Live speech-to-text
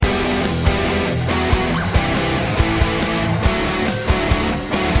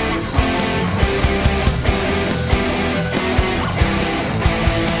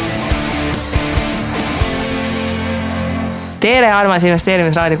Tere, armas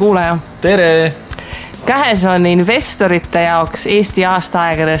investeerimisraadio kuulaja. Tere! Käes on investorite jaoks Eesti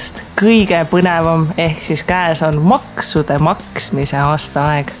aastaaegadest kõige põnevam, ehk siis käes on maksude maksmise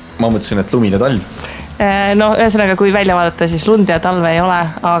aastaaeg. Ma mõtlesin, et lumine talv. No ühesõnaga, kui välja vaadata, siis lund ja talve ei ole,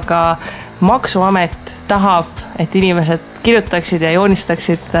 aga Maksuamet tahab, et inimesed kirjutaksid ja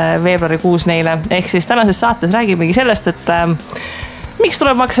joonistaksid veebruarikuus neile. Ehk siis tänases saates räägimegi sellest, et miks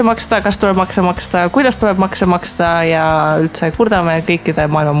tuleb makse maksta, kas tuleb makse maksta, kuidas tuleb makse maksta ja üldse kurdame kõikide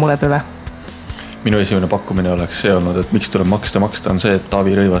maailma mured üle. Minu esimene pakkumine oleks see olnud, et miks tuleb maksta on see, et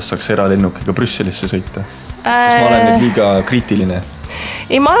Taavi Rõivas saaks eralennukiga Brüsselisse sõita. Kas ma olen nüüd liiga kriitiline?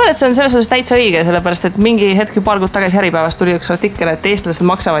 Ei, ma arvan, et see on selles osas täitsa õige, sellepärast, et mingi hetki paar kuud tagasi Äripäevast tuli üks artikkel, et eestlased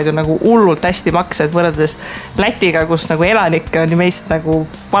maksavad ju nagu hullult hästi makse, et võrreldes Lätiga, kus nagu elanikke on ju meist nagu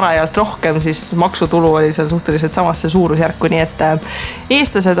parajalt rohkem, siis maksutulu oli seal suhteliselt samasse suurusjärku, nii et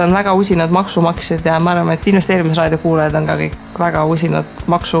eestlased on väga usinad maksumaksjad ja ma arvan, et investeerimisraadio kuulajad on ka kõik väga usinad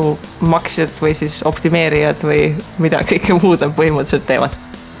maksumaksjad või siis optimeerijad või mida kõike muud põhimõtteliselt teevad.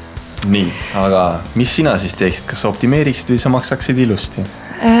 Nii, aga mis sina siis teeksid? Kas sa optimeeriksid või sa maksaksid ilusti?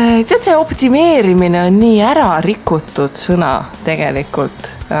 Tead, see optimeerimine on nii ära rikutud sõna tegelikult.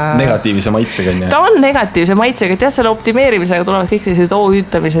 Negatiivse maitsega on. Ta on negatiivse maitsega, et jah, selle optimeerimisega tulevad kõik sellised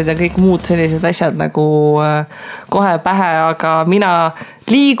OÜ-tamised ja kõik muud sellised asjad nagu kohe pähe, aga mina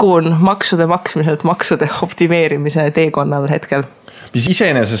liigun maksude maksmiselt maksude optimeerimise teekonnal hetkel. Mis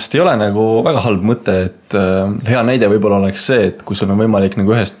iseenesest ei ole nagu väga halb mõte, et hea näide võib-olla oleks see, et kui sul on võimalik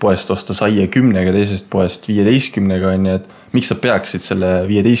nagu ühest poest osta saie 10-ga, teisest poest 15-ga on, et miks sa peaksid selle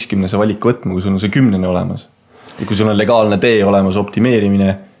 15-se valiku võtma, kui sul on see 10-ne olemas. Ja kui sul on legaalne tee olemas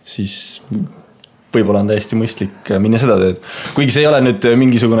optimeerimine, siis võib-olla on täiesti mõistlik minna seda teed. Kuigi see ei ole nüüd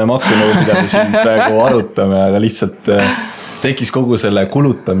mingisugune maksunõu, mida me siin praegu arutame, aga lihtsalt tekkis kogu selle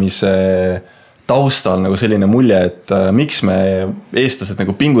kulutamise taustal nagu selline mulje, et miks me eestlased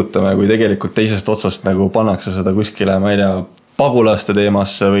nagu pingutame, kui tegelikult teisest otsast nagu pannakse seda kuskile, ma ei tea, pagulaste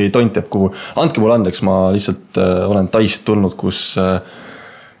teemasse või tont teeb kuhu. Andke mulle andeks, ma lihtsalt olen Taist tulnud, kus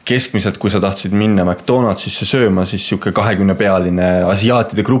keskmiselt, kui sa tahtsid minna McDonaldsisse sööma, siis siuke 20-pealine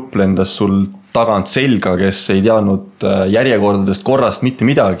asiaatide grupp lendas sul tagant selga, kes ei teadnud järjekordadest korrast mitte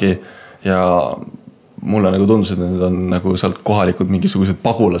midagi ja mulle nagu tundus, et need on nagu sealt kohalikud mingisugused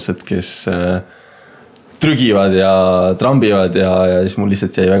pagulased, kes trügivad ja trambivad ja siis mul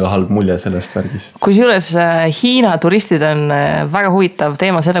lihtsalt jäi väga halb mulje sellest värgist. Kusjuures Hiina turistid on väga huvitav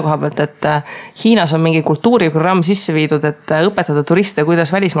teema selle koha pealt, et Hiinas on mingi kultuuriprogramm sisse viidud, et õpetada turiste,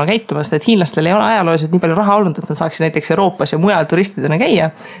 kuidas välismaal käitumast, et hiinlastel ei ole ajalooliselt nii palju raha olnud, et nad saaksid näiteks Euroopas ja mujal turistidena käia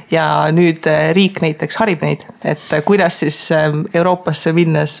ja nüüd riik näiteks harib neid, et kuidas siis Euroopasse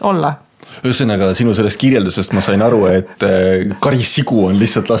minnes olla. Ühesõnaga, sinu sellest kirjeldusest ma sain aru, et karissigu on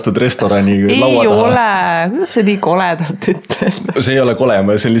lihtsalt lastud restorani laua taha. Ei ole, kuidas see nii koledalt ütled? See ei ole kole,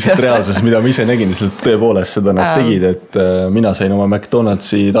 see on lihtsalt reaalsus, mida ma ise nägin, lihtsalt tõepoolest seda nad tegid, et mina sain oma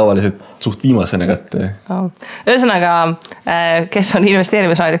McDonaldsi tavaliselt suht viimasena kätte. Ühesõnaga, kes on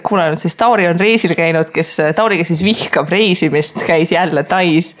investeerimisraadiot kuulanud, siis Tauri on reisil käinud, Tauri, kes siis vihkab reisimist, käis jälle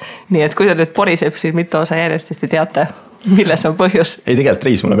Tais, nii et kui ta nüüd poriseb siin mitu osa järjest, siis te teate, milles on põhjus? Ei, tegelikult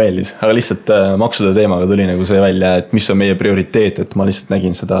reis mulle meeldis, aga lihtsalt maksude teemaga tuli nagu see välja, et mis on meie prioriteet, et ma lihtsalt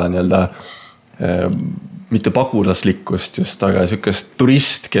nägin seda nii-öelda mitte pagulaslikkust just, aga sükest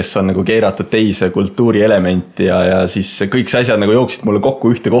turist, kes on nagu keeratud teise kultuuri elementi ja siis kõik see asjad nagu jooksid mulle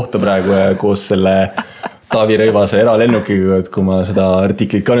kokku ühte kohta praegu ja koos selle Taavi Rõivase eralennukiga, et kui ma seda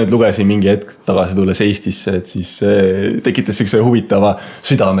artiklit ka nüüd lugesin mingi hetk tagasi tulles Eestisse, et siis tekitas sükse huvitava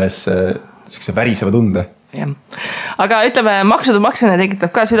südames sükse väriseva tunde. Ja. Aga ütleme, maksude maksmine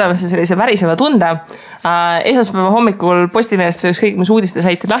tekitab ka südamesse sellise väriseva tunde. Esmaspäeva hommikul Postimehest kõik mis uudiste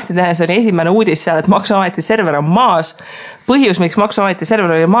saitid lahti tehes oli esimene uudis seal, et Maksuameti server on maas. Põhjus, miks Maksuameti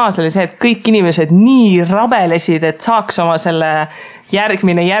server oli maas, oli see, et kõik inimesed nii rabelesid, et saaks oma selle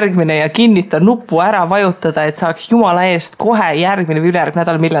järgmine ja kinnita nupu ära vajutada, et saaks jumala eest kohe järgmine või ülejärg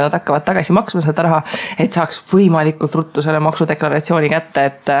nädal, mille nad hakkavad tagasi maksma seda raha, et saaks võimalikult ruttu selle maksudeklaratsiooni kätte,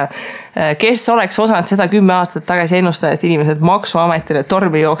 et kes oleks osanud seda 10 aastat tagasi ennustada, et inimesed Maksuametile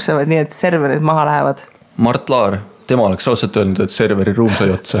tormi jooksevad nii, et serverid maha lähevad. Mart Laar, tema oleks raudselt öelnud, et serveri ruum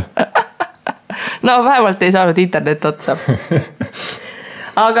sai otsa. No vähemalt ei saanud internet otsa.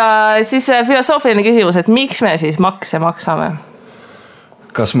 Aga siis filosoofiline küsimus, et miks me siis makse maksame?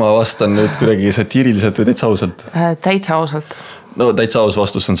 Kas ma vastan nüüd kuidagi satiiriliselt või täitsa ausalt? Täitsa ausalt. No täitsa aus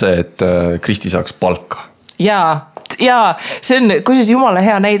vastus on see, et Kristi saaks palka. Jaa, Jaa, see on kusjuures jumala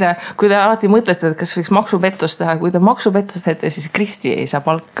hea näide, kui te alati mõtlete, et kas võiks maksupettust teha. Kui te maksupettust teete, siis Kristi ei saa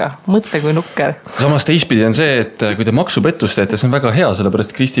palka. Mõtle kui nukker. Samas teistpidi on see, et kui te maksupettust teete, see on väga hea,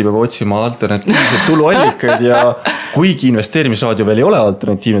 sellepärast Kristi peab otsima alternatiivsed tuluallikad ja kuigi investeerimisraadio veel ei ole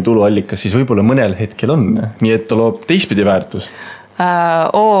alternatiivne tuluallikas, siis võib-olla mõnel hetkel on. Nii et ta loob teistpidi väärtust.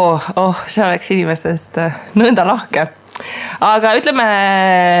 See oleks inimestest nõnda lahke. Aga ütleme,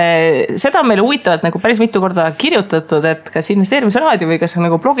 seda on meile huvitavalt nagu päris mitu korda kirjutatud, et kas investeerimisraadio või kas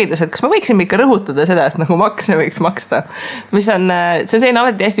nagu blogides, et kas me võiksime ikka rõhutada seda, et nagu makse võiks maksta. Mis on, see on selline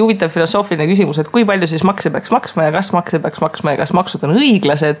alati hästi huvitav filosoofiline küsimus, et kui palju siis makse peaks maksma ja kas makse peaks maksma ja kas maksud on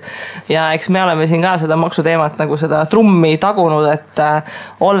õiglased. Ja eks me oleme siin ka seda maksuteemat nagu seda trummi tagunud, et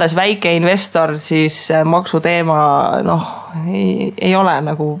olles väike investor, siis maksuteema ei ole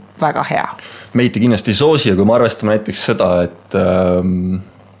nagu väga hea. Meid kindlasti ei soosi, kui me arvestame näiteks seda, et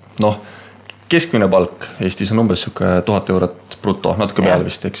keskmine palk Eestis on umbes 1000 eurot bruto, natuke peale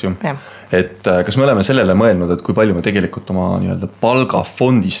vist, eks ju. Et kas me oleme sellele mõelnud, et kui palju me tegelikult oma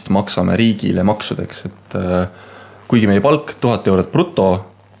palgafondist maksame riigile maksudeks, et kuigi meie palk 1000 eurot bruto,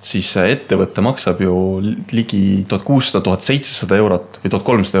 siis ettevõtte maksab ju ligi 1600-1700 eurot või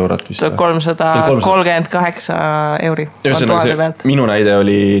 1300 eurot vist. 1338 euri. Minu näide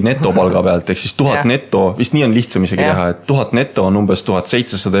oli netopalga pealt, ehk siis 1000 neto, vist nii on lihtsam isegi teha, et 1000 neto on umbes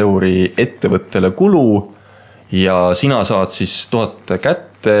 1700 euri ettevõttele kulu ja sina saad siis 1000 kätte,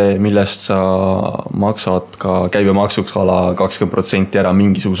 millest sa maksad ka käibemaksuks ala 20% ära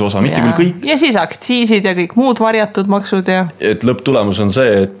mingisuguse osa, mitte küll kõik. Ja siis aktsiisid ja kõik muud varjatud maksud ja. Et lõpptulemus on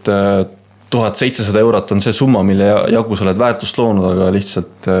see, et 1700 eurot on see summa, mille jagu sa oled väärtust loonud, aga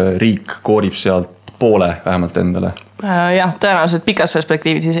lihtsalt riik koorib sealt poole vähemalt endale. Jah, tõenäoliselt pikas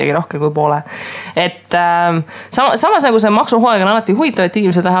perspektiivis isegi rohkem kui poole. Et samas nagu see maksuhooaeg on alati huvitav, et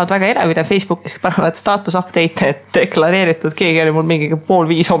inimesed lähevad väga erevile Facebookis, panevad status update, et deklareeritud, keegi oli mul mingi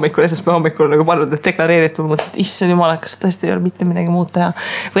 4:30 hommikul, SSP hommikul nagu pannud, et deklareeritud, mõtlesin, et issand jumal, kas tõesti ei ole mitte midagi muud teha.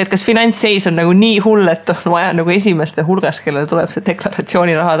 Või et kas finantsseis on nagu nii hull, et on vaja nagu esimeste hulgas, kellele tuleb see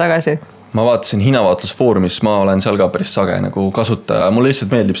deklaratsiooni raha tagasi. Ma vaatasin hinnavaatlusfoorumis, ma olen seal ka päris sage nagu kasutaja. Mulle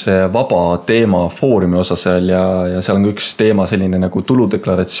lihtsalt meeldib see vaba teema foorumi osa seal ja seal on üks teema selline nagu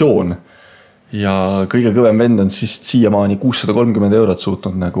tuludeklaratsioon. Ja kõige kõvem vend on siis siiamaani 630 eurot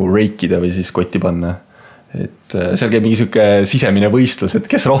suutnud nagu reikida või siis kotti panna. Et seal käib mingi siuke sisemine võistlus, et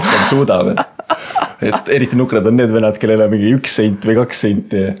kes rohkem suudab. Et eriti nukrad on need venad, kellel on mingi 1 sent või 2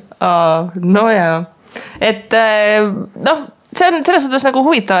 senti. No jaa. Et see on selles suhtes nagu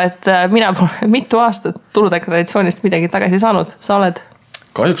huvitav, et mina pole mitu aastat tuludeklaratsioonist midagi tagasi saanud. Sa oled?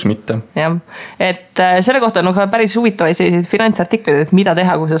 Kahjuks mitte. Jah, et selle kohta on päris huvitavaid selliseid finantsartikleid, et mida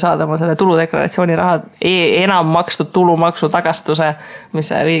teha, kui sa saad oma selle tuludeklaratsiooni raha enam makstud tulumaksu tagastuse,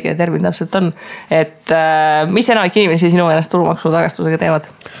 mis see õige termin täpselt on. Et mis enamik inimesi sinu ennast tulumaksu tagastusega teevad?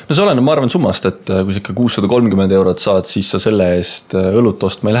 No see oleneb, ma arvan summast, et kui sa ikka 630 eurot saad, siis sa selle eest õlut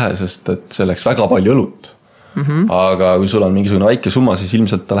ostma ei lähe, sest et see läks väga palju õlut. Aga kui sul on mingisugune väike summa, siis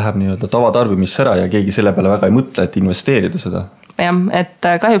ilmselt ta läheb nii-öelda tavatarbimisse ära ja keegi selle peale väga ei mõtle, et investeerida seda. Jah, et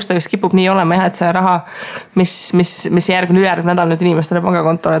kahjuks ta vist kipub nii olema, et see raha, mis järgmine nädal nüüd inimestele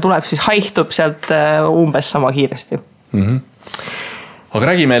pangakontole tuleb, siis haihtub sealt umbes sama kiiresti. Aga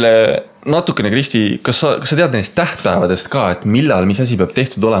räägi meile natukene, Kristi, kas sa tead neist tähtpäevadest ka, et millal, mis asi peab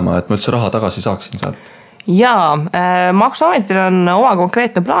tehtud olema, et ma üldse raha tagasi saaksin sealt? Jaa, maksuametil on oma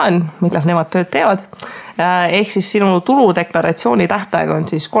konkreetne plaan, millal nemad tööd teevad. Ehk siis sinu tuludeklaratsiooni tähtaeg on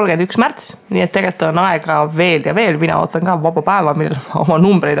siis 31 märts, nii et tegelikult on aega veel ja veel, mina ootan ka vaba päeva, millal oma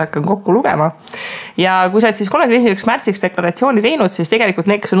numbreid hakkan kokku lugema. Ja kui sa oled siis 31 märtsiks deklaratsiooni teinud, siis tegelikult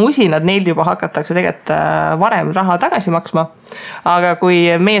need, kes on usinad, neil juba hakatakse tegelikult varem raha tagasi maksma. Aga kui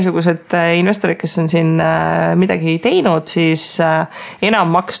meiesugused investorid, kes on siin midagi teinud, siis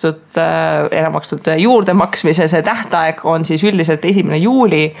enam makstud juurde maksmise see tähtaeg on siis üldiselt 1.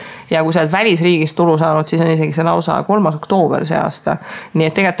 juuli ja kui sa oled välisriigis tulu saanud, siis on isegi see lausa 3. oktoober see aasta. Nii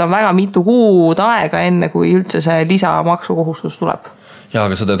et tegelikult on väga mitu kuud aega enne, kui üldse see lisamaksukohustus tuleb. Ja,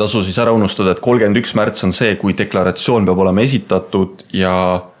 aga seda tasu siis ära unustada, et 31 märts on see, kui deklaratsioon peab olema esitatud ja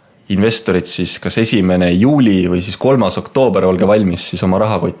investorid siis kas 1. juuli või siis 3. oktoober olge valmis siis oma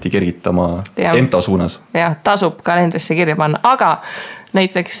rahakotti kergitama EMTA suunas. Jah, tasub kalendrisse kirja panna, aga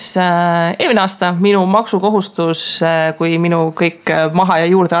näiteks eelmine aasta minu maksukohustus, kui minu kõik maha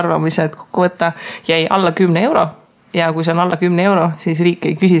ja juurde arvamised kokku võtta, jäi alla 10 euro ja kui see on alla 10 euro, siis riik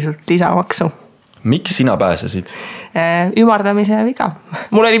ei küsi sult lisamaksu. Miks sina pääsesid? Ümardamise viga.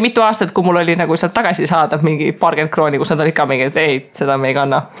 Mul oli mitu aastat, kui mul oli nagu sealt tagasi saada mingi 20 krooni, kus nad olid ka mingi, et ei, seda me ei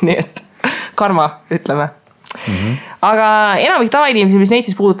kanna. Nii et karma, ütleme. Aga enamik tavainimesi, mis neid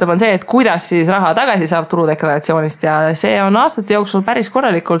siis puudutab, on see, et kuidas siis raha tagasi saab tuludeklaratsioonist ja see on aastate jooksul päris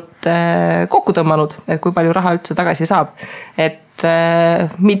korralikult kokku tõmmanud, et kui palju raha üldse tagasi saab. Et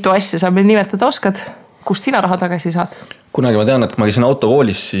mitu asja sa meil nimetada oskad, kust sina raha tagasi saad? Kunagi ma tean, et kui ma käisin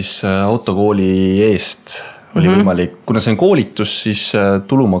autokoolis, siis autokooli eest oli võimalik, kuna see on koolitus, siis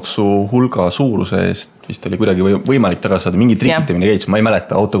tulumaksu hulga suuruse eest vist oli kuidagi võimalik tagasi saada, mingi trikitamine käis, ma ei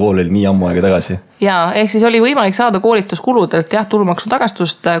mäleta, autokool oli nii ammu aega tagasi. Jaa, ehk siis oli võimalik saada koolituskuludelt tulumaksu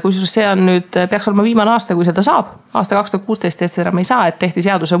tagastust, kusjuures see on nüüd, peaks olema viimane aasta, kui seda saab. Aasta 2016 seda enam ei saa, et tehti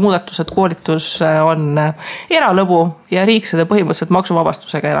seaduse muudatus, et koolitus on eralõbu ja riik seda põhimõtteliselt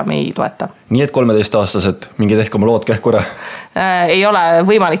maksuvabastusega enam ei toeta. Nii et 13-aastased, mingi tehke oma lood kähku ära? Ei ole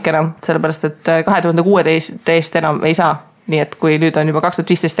võimalik enam, sellepärast et 2016 enam ei saa. Nii et kui nüüd on juba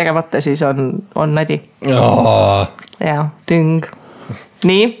 2015 tegemata, siis on nädi. Ja, tüng.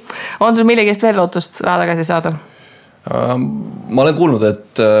 Nii, on sul millegist veel lootust raha tagasi saada? Ma olen kuulnud,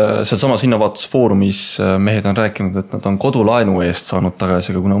 et seal samas hinnavaatusfoorumis mehed on rääkinud, et nad on kodulaenu eest saanud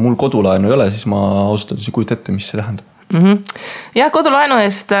tagasi, aga kuna mul kodulaenu ei ole, siis ma ausalt ei kujuta ette, mis see tähendab. Ja kodulaenu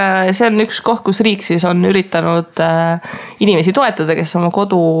eest see on üks koht, kus riik siis on üritanud inimesi toetada, kes oma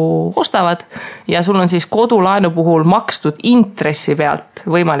kodu ostavad ja sul on siis kodulaenu puhul makstud intressi pealt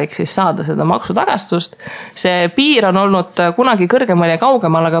võimalik siis saada seda maksutagastust. See piir on olnud kunagi kõrgemal ja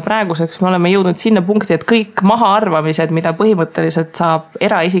kaugemal, aga praeguseks me oleme jõudnud sinna punkti, et kõik mahaarvamised, mida põhimõtteliselt saab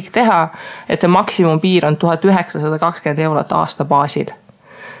eraisik teha, et see maksimumpiir on 1920 eurot aasta baasil.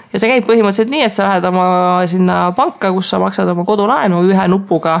 Ja see käib põhimõtteliselt nii, et sa lähed oma sinna panka, kus sa maksad oma kodulaenu ühe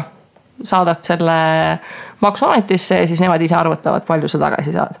nupuga, saadad selle maksuametisse ja siis nemad ise arvutavad, palju sa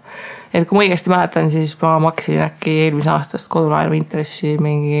tagasi saad. Et kui ma õigesti mäletan, siis ma maksin äkki eelmise aastast kodulaenu intressi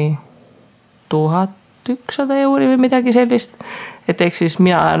mingi 1100 euri või midagi sellist. Et ehk siis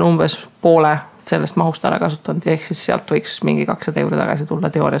mina olen umbes poole sellest mahust ära kasutanud ja ehk siis sealt võiks mingi 200 euri tagasi tulla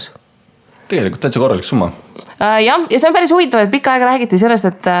teoorias. Tegelikult täitsa korralik summa. Ja see on päris huvitav, et pikka aega räägiti sellest,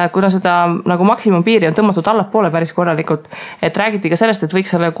 et kuna seda nagu maksimumpiiri on tõmmatud allapoole päris korralikult, et räägiti ka sellest, et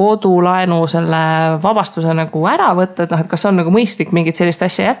võiks selle kodulaenu selle vabastuse nagu ära võtta, et kas on nagu mõistlik mingit sellist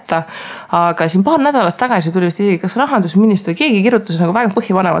asja jätta. Aga siin paar nädalat tagasi tuli vist isegi, kas rahandusminister keegi kirjutas nagu väga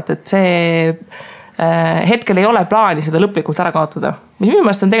põhivanevalt, et see hetkel ei ole plaani seda lõplikult ära kaotada. Mis minu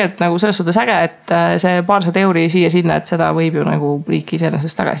meelest on tegelikult nagu selles suhtes äge, et see paarsada euri siia sinna, et seda võib ju nagu riik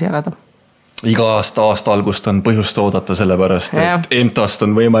iseenesest tagasi jagada. Iga aasta algust on põhjust oodata sellepärast, et EMTA-st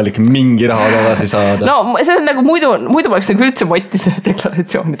on võimalik mingi raha tagasi saada. No see on nagu muidu poleks nagu üldse motti seda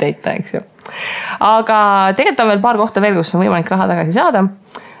deklaratsiooni täita, eks ju. Aga tegelikult on veel paar kohta veel, kus on võimalik raha tagasi saada.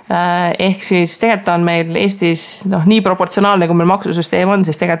 Ehk siis tegelikult on meil Eestis nii proportsionaalne, kui meil maksusüsteem on,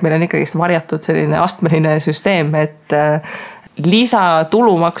 siis tegelikult meil on ikkagi varjatud selline astmeline süsteem, et lisa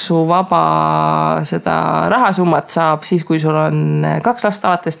tulumaksu vaba seda rahasummat saab siis, kui sul on 2 last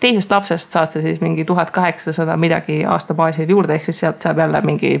alates teisest lapsest, saad sa siis mingi 1800 midagi aasta baasil juurde, ehk siis sealt saab jälle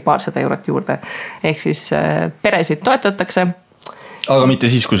mingi paarsada eurot juurde. Ehk siis peresid toetatakse. Aga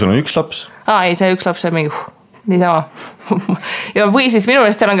mitte siis, kui sul on 1 laps? Ei, see 1 laps on mingi nii sama. Ja või siis minu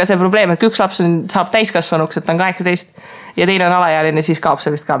meelest seal on ka see probleem, et 1 laps saab täiskasvanuks, et ta on 18 ja teine on alaealine, siis kaob see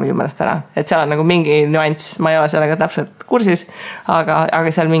vist ka minu meelest ära. Et seal on nagu mingi nüanss, ma ei ole sellega täpselt kursis,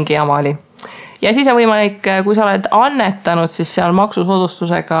 aga seal mingi jama oli. Ja siis on võimalik, kui sa oled annetanud, siis seal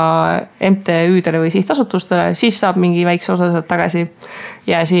maksusoodustusega MTÜ-dele või sihtasutustele, siis saab mingi väikse osa sealt tagasi.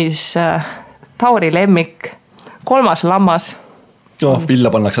 Ja siis Tauri lemmik, 3. lammas. Villa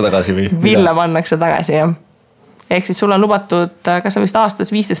pannakse tagasi või? Villa pannakse tagasi, jah. Ehk siis sul on lubatud, kas on vist aastas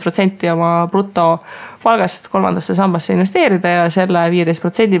 15% oma brutopalgast 3. sambasse investeerida ja selle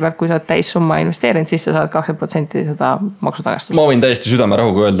 15% pealt, kui sa oled täissumma investeerinud, siis sa saad 20% seda maksutagastust. Ma võin täiesti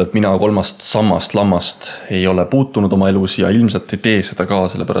südamerahuga öelda, et mina 3. sammast lammast ei ole puutunud oma elus ja ilmselt ei tee seda ka,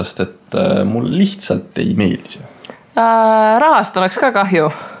 sellepärast et mul lihtsalt ei meeldi see. Rahast oleks ka kahju.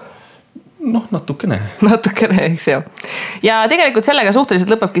 Natukene, eks ju. Ja tegelikult sellega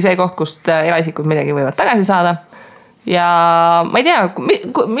suhteliselt lõpebki see koht, kust eraisikud midagi võivad tagasi saada. Ja ma ei tea,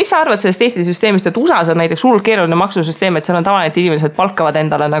 mis sa arvad sellest Eesti süsteemist, et USAs on näiteks hullult keeruline maksusüsteem, et seal on tavaline, et inimesed palkavad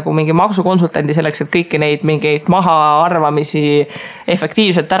endale nagu mingi maksukonsultandi selleks, et kõiki neid mingeid mahaarvamisi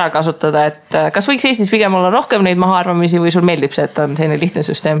efektiivselt ära kasutada. Et kas võiks Eestis pigem olla rohkem neid mahaarvamisi või sul meeldib see, et on selline lihtne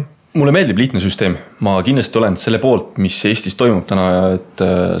süsteem? Mulle meeldib lihtne süsteem. Ma kindlasti olen selle poolt, mis Eestis toimub täna, et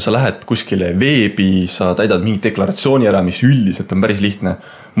sa lähed kuskile veebi, sa täidad mingi deklaratsiooni ära, mis üldiselt on päris lihtne.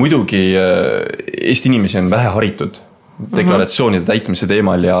 Muidugi Eesti inimesi on vähe haritud deklaratsioonide täitmise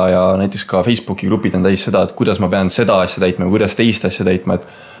teemal ja näiteks ka Facebooki grupid on täis seda, et kuidas ma pean seda asja täitma, kuidas teist asja täitma, et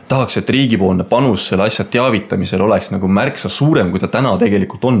tahaks, et riigipoolne panus selle asja teavitamisel oleks nagu märksa suurem, kui ta täna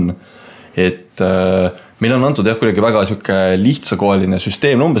tegelikult on. Et meil on antud jah kuidagi väga sihuke lihtsakoeline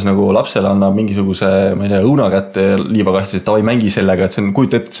süsteem, umbes nagu lapsele annab mingisuguse, ma ei tea, õuna kätte liivakasti, et tavai mängi sellega, et see on,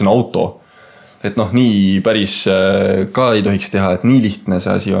 kujuta ette, see on auto. Et noh, nii päris ka ei tohiks teha, et nii lihtne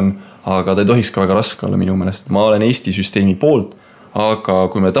see asi on, aga ta ei tohiks ka väga raske olla minu meelest. Ma olen Eesti süsteemi poolt, aga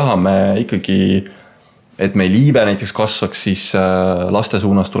kui me tahame ikkagi, et meil iibe näiteks kasvaks, siis laste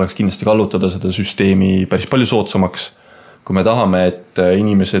suunas tuleks kindlasti kallutada seda süsteemi päris palju soodsamaks. Kui me tahame, et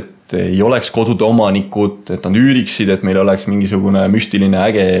inimesed ei oleks kodude omanikud, et nad üüriksid, et meil oleks mingisugune müstiline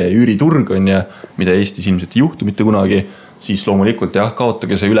äge üüriturg on ja mida Eestis ilmselt ei juhtu mitte kunagi, siis loomulikult jah,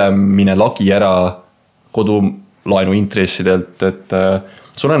 kaotage see ülemine lagi ära kodulaenu intressidelt, et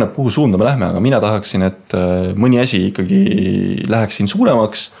see oleneb, kuhu suunda me lähme, aga mina tahaksin, et mõni asi ikkagi läheks siin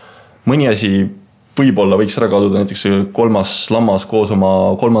suuremaks, mõni asi võib-olla võiks ära kaduda näiteks kolmas lammas koos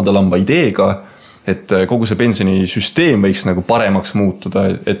oma kolmanda lamba ideega, et kogu see pensionisüsteem võiks nagu paremaks muutuda,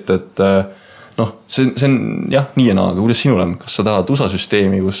 et noh, see on jah, nii ja naa, aga kuidas sinul on? Kas sa tahad USA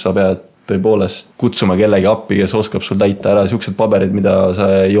süsteemi, kus sa pead tõepoolest kutsuma kellegi appi, kes oskab sul täita ära siuksed paberid, mida sa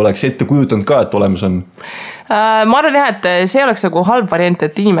ei oleks ette kujutanud ka, et olemas on? Ma arvan jah, et see oleks nagu halb variant,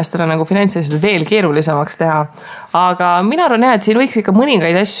 et inimestele nagu finantsiliselt veel keerulisemaks teha. Aga mina arvan jah, et siin võiks ikka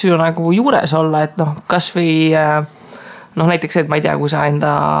mõningaid asju nagu juures olla, et noh, kas või noh, näiteks, et ma ei tea, kui sa enda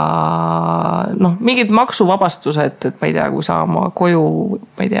noh, mingid maksuvabastused, et ma ei tea, kui sa oma koju,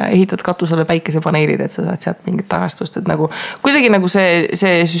 ma ei tea, ehitad katusele päikesepaneelid, et sa saad sealt mingit tagastust, et nagu kuidagi nagu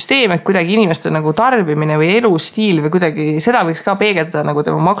see süsteem, et kuidagi inimeste nagu tarbimine või elustiil või kuidagi seda võiks ka peegeldada nagu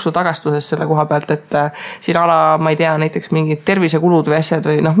tema maksutagastuses selle koha pealt, et siin ala, ma ei tea, näiteks mingid tervisekulud või asjad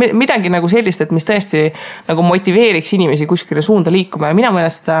või noh, midagi nagu sellist, et mis tõesti nagu motiveeriks inimesi kuskile suunda liikuma ja mina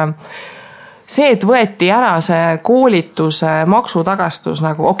mõelest see, et võeti ära see koolituse maksutagastus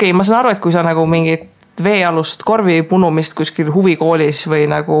nagu, okei, ma saan aru, et kui sa nagu mingit veealust korvi punumist kuskil huvikoolis või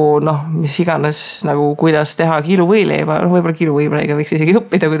nagu noh, mis iganes nagu kuidas teha kiiluvõileiba, võib-olla kiiluvõileiga võiks isegi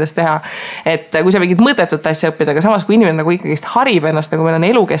õppida, kuidas teha, et kui sa mingit mõttetut asja õppida, aga samas kui inimene nagu ikkagist harib ennast, nagu meil on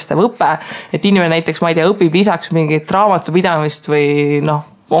elukestev õpe, et inimene näiteks, ma ei tea, õpib lisaks mingit raamatupidamist või noh,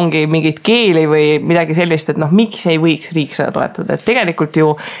 ongi mingit keeli või midagi sellist, et noh, miks ei võiks riik seda toetada, et tegelikult ju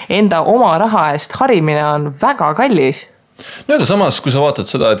enda oma raha eest harimine on väga kallis. No aga samas, kui sa vaatad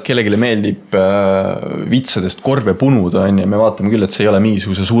seda, et kellegile meeldib vitsadest korve punuda, ja me vaatame küll, et see ei ole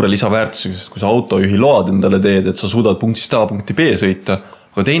mingisuguse suure lisaväärtusega, sest kui sa autojuhi load endale teed, et sa suudad punktist A punkti B sõita,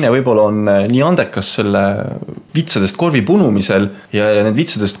 aga teine võib-olla on nii andekas selle vitsadest korvi punumisel ja need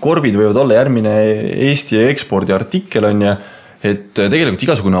vitsadest korvid võivad olla järgmine Eesti ekspordi artikkel on ja et tegelikult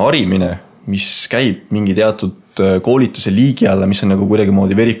igasugune harimine, mis käib mingi teatud koolituse liigi alla, mis on nagu kuidagi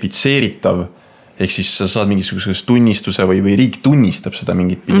moodi verifitseeritav, ehk siis sa saad mingisugusest tunnistuse või riik tunnistab seda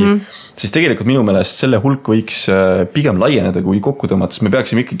mingit pidi, siis tegelikult minu meelest selle hulk võiks pigem laieneda kui kokku tõmmata, sest me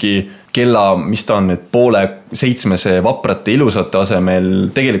peaksime ikkagi kella, mis ta on, et 6:30 vaprate ilusate asemel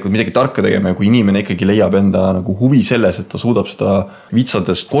tegelikult midagi tarka tegema ja kui inimene ikkagi leiab enda nagu huvi selles, et ta suudab seda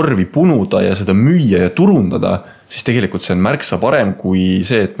vitsadest korvi punuda ja seda müüa ja turundada, siis tegelikult see on märksa parem kui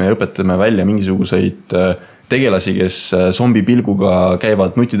see, et me õpetame välja mingisuguseid tegelasi, kes zombi pilguga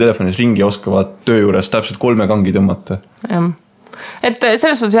käivad nutitelefonis ringi ja oskavad töö juures täpselt 3 kangi tõmmata. Et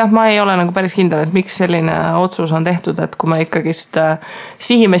selles suhtes jah, ma ei ole nagu päris kindel, et miks selline otsus on tehtud, et kui me ikkagist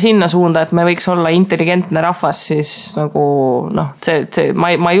sihime sinna suunda, et me võiks olla intelligentne rahvas, siis nagu noh,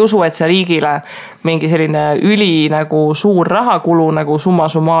 ma ei usu, et see riigile mingi selline üli nagu suur rahakulu nagu summa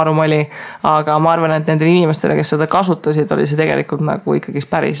summarum oli, aga ma arvan, et nendele inimestele, kes seda kasutasid, oli see tegelikult nagu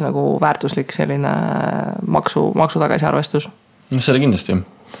ikkagist päris nagu väärtuslik selline maksu tagasiarvestus. No selle kindlasti.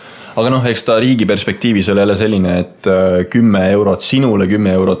 Aga noh, eks ta riigi perspektiivis oli jälle selline, et 10 eurot sinule,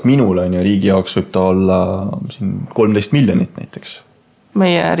 10 eurot minule on ja riigi jaoks võib ta olla 13 miljonit näiteks.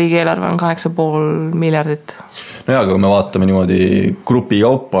 Meie riigieelarve on 8,5 miljardit. No ja, aga kui me vaatame niimoodi grupi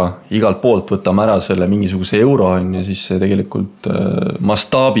kaupa, igalt poolt võtame ära selle mingisuguse euro on ja siis see tegelikult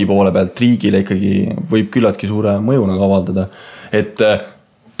mastaabi poole pealt riigile ikkagi võib küllaltki suure mõju nagu avaldada. Et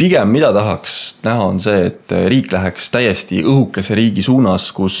pigem mida tahaks näha on see, et riik läheks täiesti õhukese riigi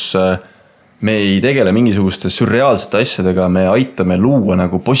suunas, kus me ei tegele mingisuguste surreaalsete asjadega, me aitame luua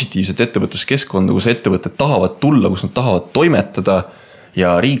nagu positiivset ettevõtluskeskkonda, kus ettevõtted tahavad tulla, kus nad tahavad toimetada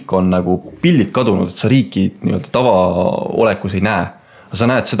ja riik on nagu pildilt kadunud, et sa riiki nii-öelda tavaolekus ei näe. Sa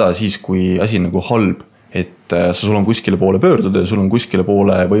näed seda siis, kui asi on nagu halb, et sul on kuskile poole pöörduda ja sul on kuskile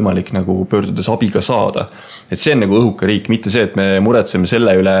poole võimalik nagu pöördudes abiga saada. Et see on nagu õhuke riik, mitte see, et me muretseme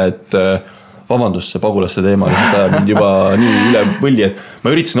selle üle, et vabandust, see pagulaste teema ajab mind juba nii üle võlli, et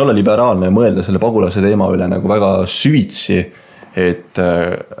ma üritasin olla liberaalne ja mõelda selle pagulaste teema üle nagu väga süvitsi, et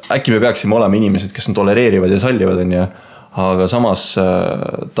äkki me peaksime olema inimesed, kes on tolereerivad ja sallivad, on ja, aga samas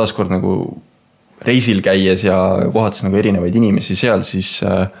taaskord nagu reisil käies ja kohates nagu erinevaid inimesi seal, siis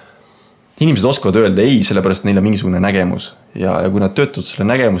inimesed oskavad öelda ei, sellepärast neil on mingisugune nägemus. Ja kui nad töötavad selle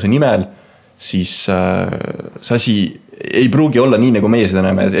nägemuse nimel, siis see asi ei pruugi olla nii, nagu meie seda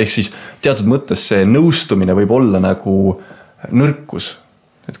näeme. Ehk siis teatud mõttes see nõustumine võib olla nagu nõrkus.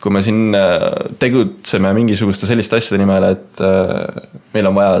 Et kui me siin tegutseme mingisuguste selliste asjade nimel, et meil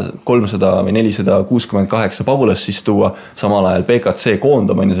on vaja 300 või 468 pagulast siis tuua, samal ajal PKC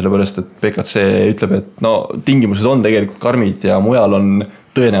koondab, sellepärast, et PKC ütleb, et no tingimused on tegelikult karmid ja mujal on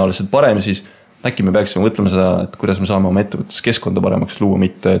tõenäoliselt parem, siis äkki me peaksime mõtlema seda, et kuidas me saame oma ettevõtluskeskkonda paremaks luua,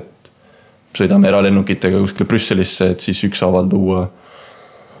 mitte et sõidame eralennukitega kuskile Brüsselisse, et siis ükshaaval tuua.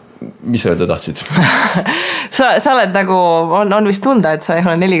 Mis öelda tahtsid? sa oled nagu, on vist tunda, et sa ei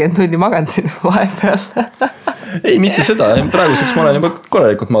ole 40 tundi maganud siin vahepeal. Ei, mitte seda. Praeguseks ma olen juba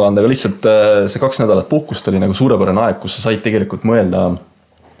korralikult maganud, aga lihtsalt see 2 nädalat puhkust oli nagu suurepärane aeg, kus sa said tegelikult mõelda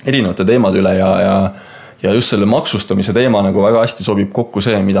erinevate teemade üle ja just selle maksustamise teema nagu väga hästi sobib kokku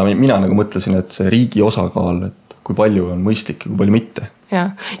see, mida mina nagu mõtlesin, et see riigi osakaal, et kui palju on mõistlik ja kui palju mitte. Ja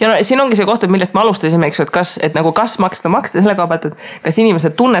no, siin ongi see koht, millest me alustasime, eks, et kas maksta selle koha pealt, et kas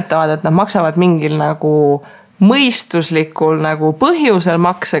inimesed tunnetavad, et nad maksavad mingil nagu mõistuslikul nagu põhjusel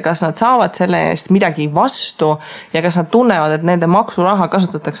makse, kas nad saavad selle eest midagi vastu ja kas nad tunnevad, et nende maksuraha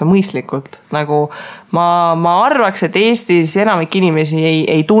kasutatakse mõistlikult. Nagu ma arvaks, et Eestis enamik inimesi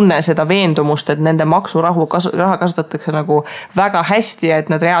ei tunne seda veendumust, et nende maksuraha kasutatakse nagu väga hästi ja et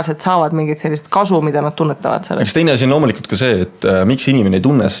nad reaalselt saavad mingit sellist kasu, mida nad tunnetavad sellest. Eks teine asi on loomulikult ka see, et miks inimene ei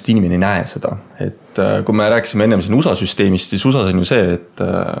tunne, sest inimene ei näe seda. Et kui me rääkisime ennem siin USA süsteemist, siis USA on ju see, et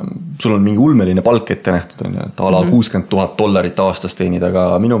sul on mingi ulmeline palk ette nähtud, on ju, et ala $60,000 aastas teenid,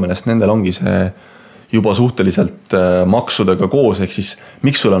 aga minu meelest nendel ongi see juba suhteliselt maksudega koos, ehk siis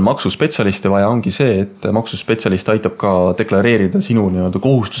miks sul on maksuspetsialisti vaja, ongi see, et maksuspetsialist aitab ka deklareerida sinu nii-öelda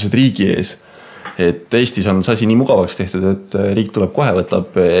kohustused riigi ees. Et Eestis on see asi nii mugavaks tehtud, et riik tuleb kohe,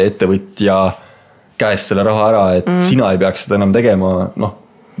 võtab ettevõtja käest selle raha ära, et sina ei peaks seda enam tegema, noh,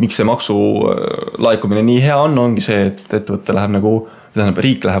 miks see maksu laikumine nii hea ongi see, et ettevõtte läheb nagu,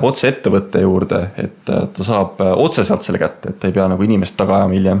 riik läheb otse ettevõtte juurde, et ta saab otseselt selle kätte, et ta ei pea nagu inimest taga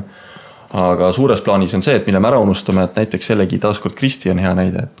ajama hiljem. Aga suures plaanis on see, et mille me ära unustame, et näiteks jällegi taaskord Kristi on hea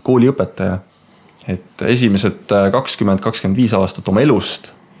näide, et kooliõpetaja, et esimesed 20-25 aastat oma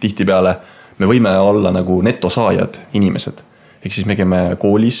elust tihti peale me võime olla nagu netosaajad inimesed. Ehk siis me käime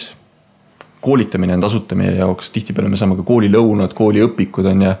koolis, koolitamine on tasuta meie jaoks, tihti peale me saame ka koolilõunad, kooliõpikud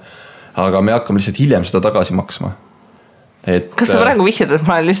on ja, aga me hakkame lihtsalt hiljem seda tagasi maksma. Kas sa praegu vihjad, et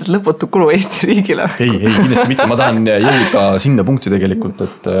ma olen lihtsalt lõputu kulu Eesti riigile? Ei, kindlasti mitte, ma tahan jõuda sinna punkti tegelikult,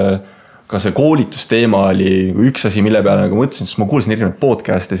 et ka see koolitusteema oli üks asi, mille peale nagu mõtlesin, sest ma kuulsin erinevaid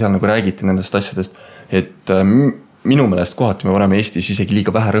podcast'e ja seal nagu räägiti nendest asjadest, et minu meelest kohati me paneme Eestis isegi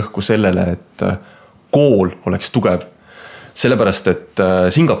liiga vähe rõhku sellele, et kool oleks tugev. Sellepärast, et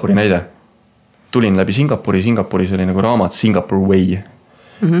Singapuri näide, tulin läbi Singapuris oli nagu raamat Singapore Way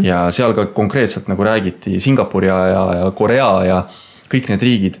ja seal ka konkreetselt nagu räägiti Singapur ja Korea ja kõik need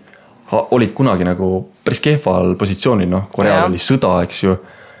riigid olid kunagi nagu päris kehval positsioonil, noh, Koreal oli sõda, eks ju,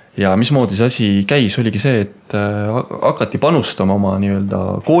 ja mismoodi see asi käis, oligi see, et hakati panustama oma nii-öelda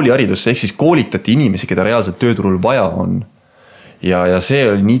kooliharidusse, ehk siis koolitati inimesi, keda reaalselt tööturul vaja on. Ja see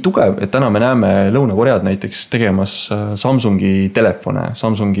oli nii tugev, et täna me näeme Lõuna-Koread näiteks tegemas Samsungi telefone,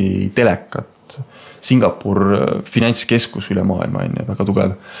 Samsungi telekat, Singapur finantskeskus üle maailma on väga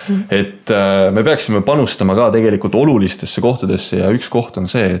tugev. Et me peaksime panustama ka tegelikult olulistesse kohtadesse ja üks koht on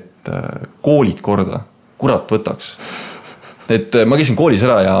see, et koolid korda, kurat võtaks. Et ma käisin koolis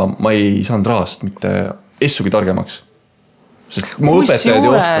ära ja ma ei saanud rahast mitte essugi targemaks. Mu õpetajad ei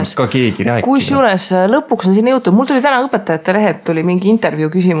ostanud ka keegi rääkida. Kusjuures lõpuks on siin jõutud. Mul tuli täna õpetajate lehed, tuli mingi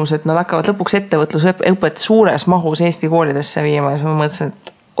intervjuu küsimus, et nad hakkavad lõpuks ettevõtlusõpet suures mahus Eesti koolidesse viima ja ma mõtlesin,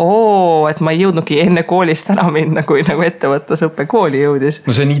 et et ma ei jõudnudki enne koolist ära minna, kui nagu ettevõtlusõppe kooli jõudis.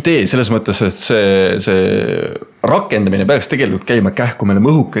 No see on idee selles mõttes, et see rakendamine peaks tegelikult käima kähku, me oleme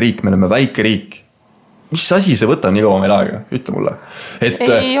õhuke riik, me oleme väike riik. Mis asi see võtab nii kaua meil aega? Ütle mulle.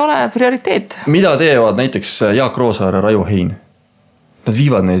 Ei ole prioriteet. Mida teevad näiteks Jaak Roosaar ja Raivo Hein? Nad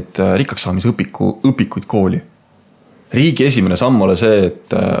viivad neid rikkaks saamise õpikuid kooli. Riigi esimene samm ole see,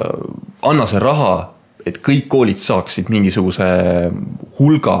 et anna see raha, et kõik koolid saaksid mingisuguse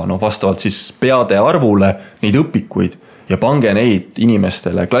hulga, vastavalt siis peade arvule neid õpikuid ja pange neid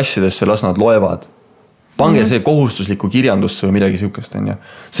inimestele klassidesse, las nad loevad. Pange see kohustuslikku kirjandusse või midagi sihukest.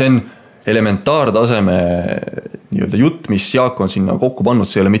 See on elementaartaseme nii-öelda jutt, mis Jaak on sinna kokku pannud,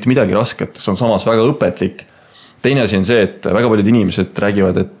 see ei ole mitte midagi rasket, see on samas väga õpetlik. teine asi on see, et väga paljud inimesed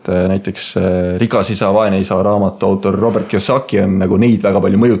räägivad, et näiteks Rikas isa, vaene isa raamatu autor Robert Kiyosaki on nagu neid väga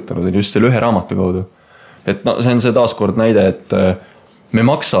palju mõjutanud just selle ühe raamatu kaudu. Et no, see on see taaskord näide, et me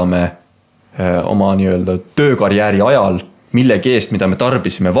maksame oma nii-öelda töökarjääri ajal millegi eest, mida me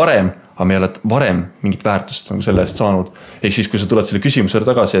tarbisime varem, aga me ei ole varem mingit väärtust nagu selle eest saanud. Ehk siis, kui sa tuled selle küsimusele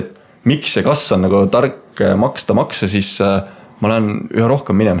tagasi, et miks ja kas on nagu tark maksta makse, siis ma olen üha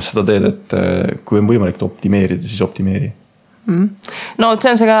rohkem minemas seda teed, et kui on võimalik optimeerida, siis optimeeri. No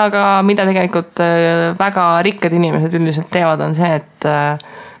see on see ka, mida tegelikult väga rikkad inimesed üldiselt teevad, on see, et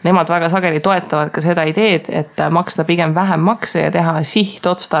nemad väga sageli toetavad ka seda ideed, et maksta pigem vähem makse ja teha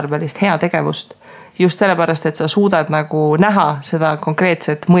sihtotstarbelist hea tegevust. Just sellepärast, et sa suudad nagu näha seda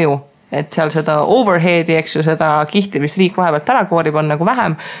konkreetset mõju. Et seal seda overheadi, eks ju, seda kihti, mis riik vahepealt ära koorib, on nagu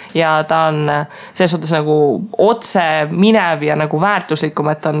vähem ja ta on selles suhtes nagu otse minev ja nagu väärtuslikum,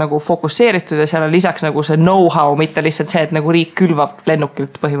 et ta on nagu fokusseeritud ja seal on lisaks nagu see know-how, mitte lihtsalt see, et nagu riik külvab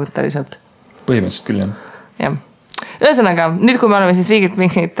lennukilt põhimõtteliselt. Põhimõtteliselt küll, jah. Ühesõnaga, nüüd kui me oleme siis riigilt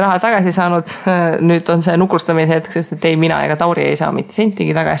mingit raha tagasi saanud, nüüd on see nukurstamise hetk, sest et ei mina ega Tauri ei saa mitte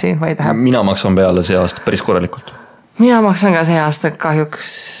sentigi tagasi, vaid läheb. Mina maksan peale see aasta päris korralikult. Mina maksan ka see aasta kahjuks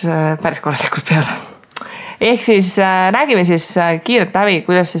päris korralikult peale. Ehk siis räägime siis kiirelt läbi,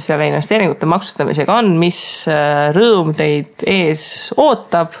 kuidas siis selle investeeringute maksustamisega on, mis rõõm teid ees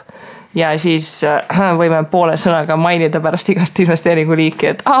ootab ja siis võime poole sõnaga mainida pärast igast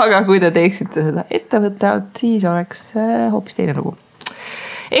investeeringuliiki, et aga kui te teeksite seda ettevõtte alt, siis oleks hoopis teine lugu.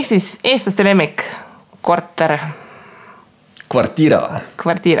 Ehk siis eestlaste lemmik, korter.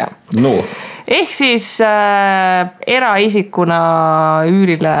 Kvartiira. No. Ehk siis eraisikuna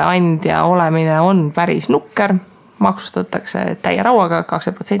üürile andja olemine on päris nukker. Maksustatakse täie rauaga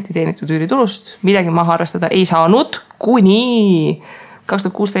 2% teenitud üüritulust. Midagi maha arvestada ei saanud, kuni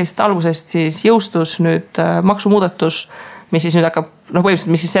 2016 algusest siis jõustus nüüd maksumuudatus, mis siis nüüd hakkab,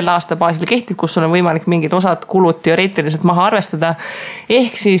 põhimõtteliselt, mis siis selle aasta baasil kehtib, kus on võimalik mingid osad kulud teoreetiliselt maha arvestada.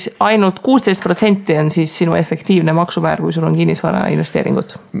 Ehk siis ainult 16% on siis sinu efektiivne maksumäär, kui sul on kinnisvara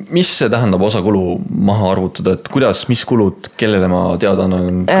investeeringut. Mis see tähendab osa kulu maha arvutada, et kuidas, mis kulud, kellele ma teada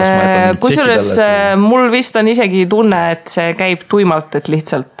on? Kusjuures mul vist on isegi tunne, et see käib tuimalt, et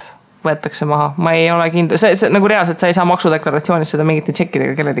lihtsalt võetakse maha. Ma ei ole kindel. See nagu reaalselt sa ei saa maksudeklaratsioonis seda mingite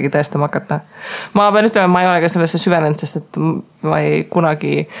tšekkidega kellelegi tõestama hakata. Ma pean ütlema, ma ei ole ka sellesse süvenenud, sest et ma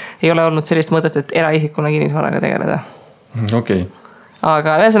kunagi ei ole olnud sellist mõtet, et eraisikuna kinnisvaraga tegeleda. Okay.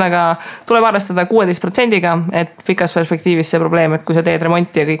 Aga ühesõnaga tuleb arvestada 16%-ga, et pikas perspektiivis see probleem, et kui sa teed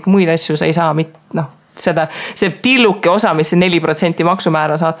remonti ja kõik muid asju, sa ei saa see tilluke osa, mis see 4%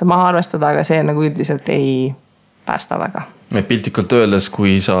 maksumäära saad sa maha arvestada, aga see nagu üldiselt ei päästa väga. Piltlikult öeldes,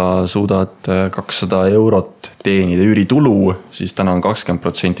 kui sa suudad 200 eurot teenida üüritulu, siis täna on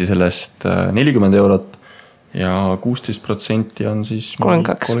 20% sellest 40 eurot ja 16% on siis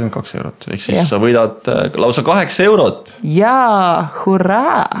 32 eurot. Ehk siis sa võidad lausa 8 eurot. Jaa,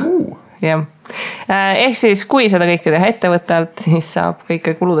 hurraa! Jah. Ehk siis, kui seda kõike teha ettevõttelt, siis saab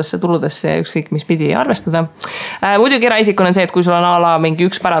kõike kuludesse, tuludesse ja ükskõik mis pidi arvestada. Muidugi eraisikun on see, et kui sul on ala mingi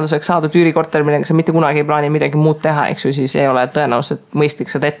üks päranduseks saadud üürikorter, millega sa mitte kunagi ei plaani midagi muud teha, eks ju, siis ei ole tõenäoliselt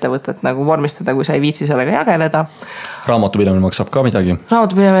mõistlik seda ettevõtet nagu vormistada, kui sa ei viitsi sellega jageleda. Raamatupidamine maksab ka midagi.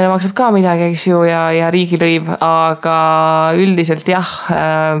 Raamatupidamine maksab ka midagi, eks ju, ja riigilõiv, aga üldiselt jah,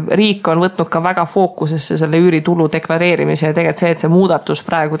 riik on võtnud ka väga fookusesse selle üüritulu deklareerimise ja tegelikult see, et see muudatus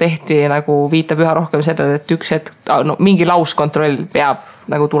praegu tehti nagu viitab üha rohkem sellele, et üks hetk mingi lauskontroll peab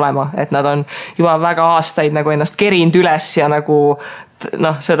nagu tulema, et nad on juba väga aastaid nagu ennast kerinud üles ja nagu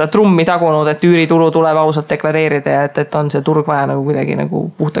seda trummi tagunud, et üüritulu tuleb ausalt deklareerida ja et on see turg vaja nagu kuidagi nagu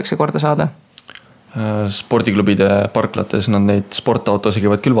puhtaks ja korda saada. Spordiklubide parklates nad neid sportautosi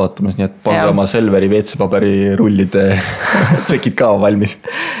käivad küll vaatamas, nii et pange oma Selveri WC-paberi rullide tšekid ka valmis.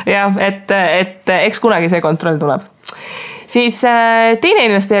 Jah, et eks kunagi see kontroll tuleb. Siis teine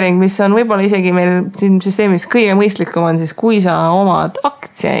investeering, mis on võib-olla isegi meil siin süsteemis kõige mõistlikum on siis, kui sa omad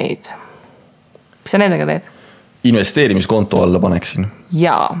aktsiaid. Mis sa nendega teed? Investeerimiskonto alla paneksin.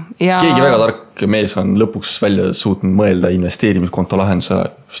 Ja. Keegi väga tark mees on lõpuks välja suutnud mõelda investeerimiskonto lahenduse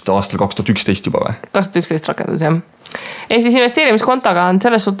vist aastal 2011 juba või? 2011 rakendus, jah. Ja siis investeerimiskontoga on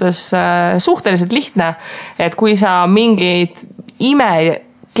selles suhtes suhteliselt lihtne, et kui sa mingeid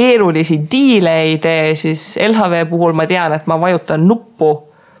keerulisi diile ei tee, siis LHV puhul ma tean, et ma vajutan nuppu,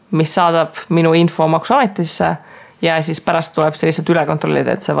 mis saadab minu info maksuametisse ja siis pärast tuleb see lihtsalt üle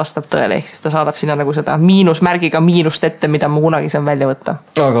kontrollida, et see vastab tõele, ehk siis ta saadab sinna nagu seda miinusmärgiga miinust ette, mida ma kunagi saan välja võtta.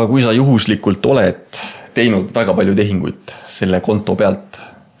 Aga kui sa juhuslikult oled teinud väga palju tehinguid selle konto pealt,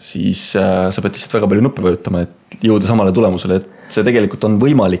 siis sa pead lihtsalt väga palju nuppe vajutama, et jõuda samale tulemusele, et see tegelikult on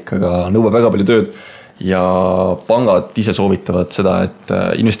võimalik, aga nõuab väga palju tööd ja pangad ise soovitavad seda, et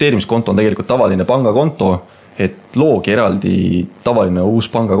investeerimiskonto on tegelikult tavaline pangakonto, et loogi eraldi tavaline uus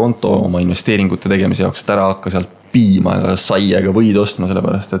pangakonto oma investeeringute tegemise jaoks, et ära hakka sealt piima ja saia ega võid ostma,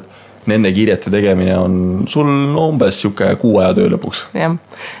 sellepärast et nende kirjete tegemine on sul umbes siuke 6 aja töö lõpuks. Jah,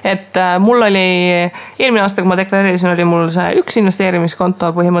 et mul oli eelmine aasta, kui ma deklareerisin, oli mul see üks investeerimiskonto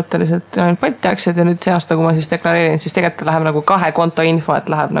põhimõtteliselt Balti aktsiad ja nüüd see aasta, kui ma siis deklareerin, siis tegelikult läheb nagu 2 konto info,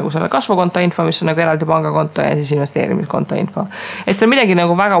 et läheb nagu selle kasvukonto info, mis on nagu eraldi pangakonto ja siis investeerimiskonto info. Et see midagi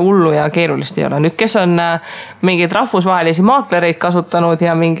nagu väga hullu ja keerulist ei ole. Nüüd, kes on mingeid rahvusvahelisi maaklereid kasutanud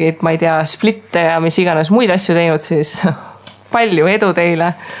ja mingeid, ma ei tea, splitte ja mis iganes muid asju teinud, siis palju edu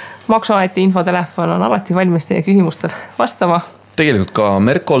teile. Maksuameti infotelefon on alati valmis teie küsimustel vastama. Tegelikult ka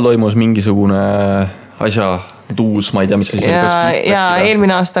Merkol toimus mingisugune asja tuus, ma ei tea, mis see ja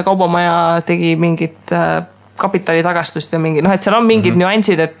eelmine aasta Kaubamaja tegi mingit kapitalitagastust ja mingi, et seal on mingid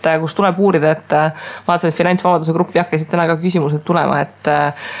nüansid, et kus tuleb uurida, et vaatasin, et Finantsvabaduse gruppi hakkasid täna ka küsimused tulema, et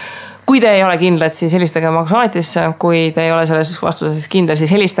kui te ei ole kindlad, siis helistage Maksuametisse, kui te ei ole selles vastuses kindel,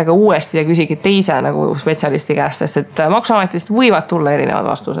 siis helistage uuesti ja küsige teise nagu spetsialisti käest, sest et Maksuametist võivad tulla erinevad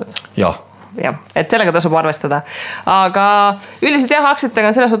vastused. Jah, et sellega tasub arvestada. Aga üldiselt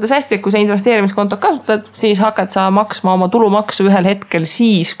aktsiatega on selles suhtes hästi, et kui sa investeerimiskontot kasutad, siis hakkad sa maksma oma tulumaksu ühel hetkel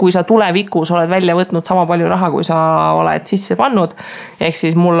siis, kui sa tulevikus oled välja võtnud sama palju raha, kui sa oled sisse pannud. Ehk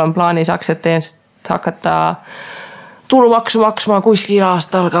siis mul on plaanis aktsiate eest hakata tulumaksu maksma kuskil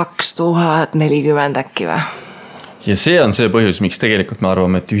aastal 2040 äkki või? Ja see on see põhjus, miks tegelikult me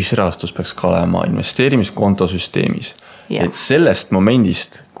arvame, et ühisrahastus peaks ka olema investeerimiskontosüsteemis. Et sellest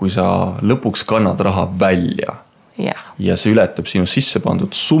momendist, kui sa lõpuks kannad raha välja ja see ületab sinu sisse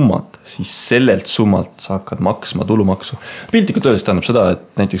pandud summat, siis sellelt summalt sa hakkad maksma tulumaksu. Piltlikult öeldes tähendab seda, et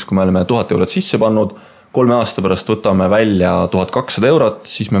näiteks kui me oleme 1000 eurot sisse pannud, 3 aasta pärast võtame välja 1200 eurot,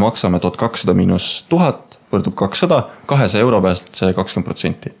 siis me maksame 1200 miinus 1000, võrdub 200, 200 euro pealt see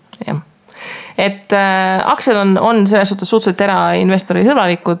 20%. Jah. Et aktsiad on selles suhtes suhteliselt erainvestori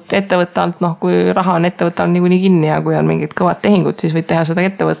sõbralikud ettevõtte alt, kui raha on ettevõtte alt niikuinii kinni ja kui on mingid kõvad tehingud, siis võid teha seda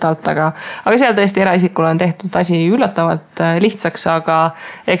ettevõtte alt, aga seal tõesti eraisikule on tehtud asi üllatavalt lihtsaks, aga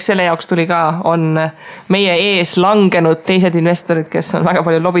eks selle jaoks tuli ka, on meie ees langenud teised investorid, kes on väga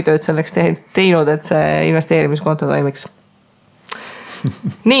palju lobitööd selleks teinud, et see investeerimiskonto toimiks.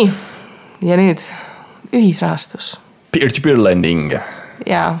 Nii, ja nüüd ühisrahastus. Peer-to-peer lending.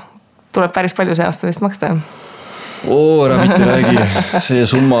 Jaa. Tuleb päris palju see aasta vist maksta. Ära mitte räägi. See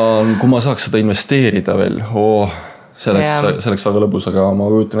summa on, kui ma saaks seda investeerida veel. See oleks väga lõbus, aga ma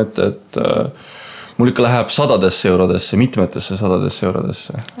kujutan ette, et mul ikka läheb 100 eurodesse, mitmetesse 100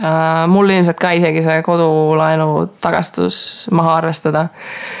 eurodesse. Mul ilmselt ka isegi see kodulaenu tagastus maha arvestada.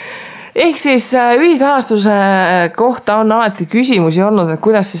 Ehk siis ühisrahastuse kohta on alati küsimusi olnud, et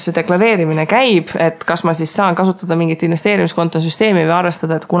kuidas siis see deklareerimine käib, et kas ma siis saan kasutada mingit investeerimiskontosüsteemi või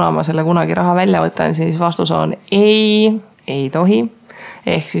arvestada, et kuna ma selle kunagi raha välja võtan, siis vastus on ei tohi.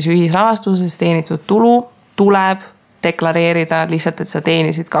 Ehk siis ühisrahastuses teenitud tulu tuleb deklareerida lihtsalt, et sa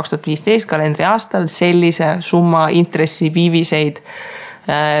teenisid 2015 kalendriaastal sellise summa intressi, viiviseid,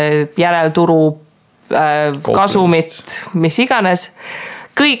 järelturu, kasumit, mis iganes.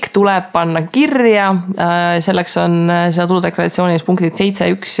 Kõik tuleb panna kirja, selleks on seal tuludeklaratsioonis punktid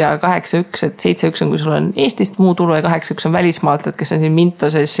 7.1 ja 8.1, et 7.1 on, kui sul on Eestist muu tulu ja 8.1 on välismaalt, et kes on siin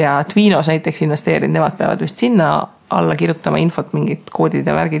Mintoses ja Twinos näiteks investeerinud, nemad peavad vist sinna alla kirjutama infot, mingid koodid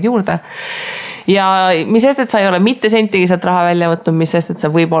ja värgid juurde. Ja mis sest, et sa ei ole mitte sentigi sealt raha välja võtnud, mis sest, et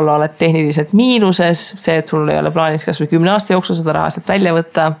sa võib-olla oled tehniliselt miinuses, see, et sul ei ole plaanis kas või 10 aasta jooksul seda raha sealt välja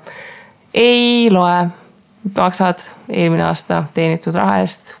võtta, ei loe. Maksad eelmine aasta teenitud raha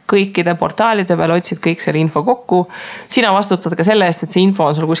eest, kõikide portaalide peal otsid kõik selle info kokku. Sina vastutad ka selle eest, et see info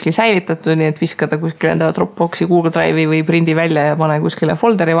on sul kuskil säilitatud, nii et viskada kuskil enda Dropboxi, Google Drive'i või prindi välja ja pane kuskile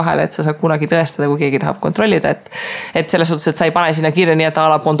folderi vahele, et sa saad kunagi tõestada, kui keegi tahab kontrollida. Et selles suhtes, et sa ei pane sinna kirja nii, et a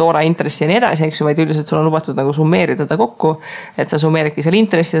la Pandora intressi ja nii edasi, eks ju, vaid üldiselt sul on lubatud nagu summeerida ta kokku. Et sa summeeridki seal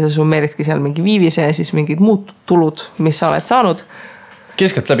intressi ja sa summeeridki seal mingi viivise ja siis mingid muud tulud, mis sa oled saanud.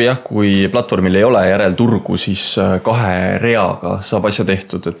 Keskelt läbi kui platvormil ei ole järelturgu, siis 2 reaga saab asja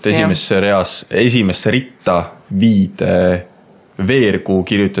tehtud, et esimesse ritta viid veergu,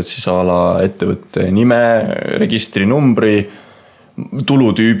 kirjutad siis a la ettevõtte nime, registrinumbri,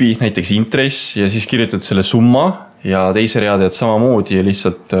 tulutüübi, näiteks intress ja siis kirjutad selle summa ja teise rea tead samamoodi ja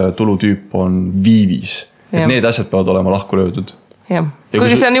lihtsalt tulutüüp on viivis. Et need asjad peavad olema lahku löödud. Jah.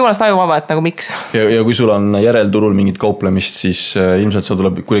 Kuigi see on jumalast ajuvaba, et nagu miks. Ja kui sul on järelturul mingit kauplemist, siis ilmselt sa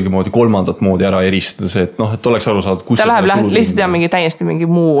tuleb kuidagi moodi 3. moodi ära eristada see, et oleks aru saada, kus ta läheb lihtsalt ja täiesti mingi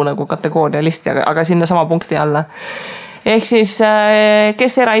muu nagu kategooria listi, aga sinna sama punkti alla. ehk siis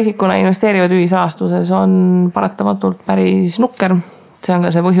kes eraisikuna investeerivad ühisrahastuses on paratamatult päris nukker. See on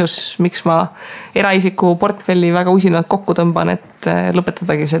ka see põhjus, miks ma eraisiku portfelli väga usinalt kokku tõmban, et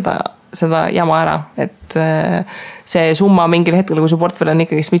lõpetadagi seda jama ära. Et see summa mingil hetkel, kui su portfell on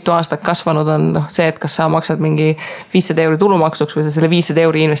ikkagi mitu aastat kasvanud, on see, et kas sa maksad mingi 500 € tulumaksuks või sa selle 500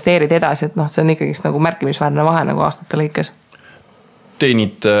 € investeerid edasi, et see on ikkagi nagu märkimisväärne vahe nagu aastate lõikes.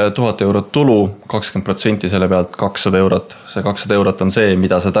 Teenid 1000 € tulu, 20% selle pealt 200 €. See 200 € on see,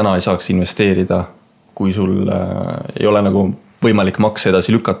 mida sa täna ei saaks investeerida, kui sul ei ole nagu võimalik makse edasi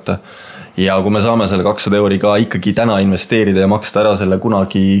lükata. Ja kui me saame selle 200 € ka ikkagi täna investeerida ja maksta ära selle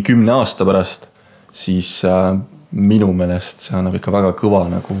kunagi 10 aasta pärast, siis minu meelest see annab ikka väga kõva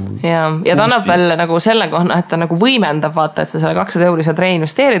nagu. Ja ta annab veel nagu selle kohna, et ta nagu võimendab vaata, et sa selle 200 € saad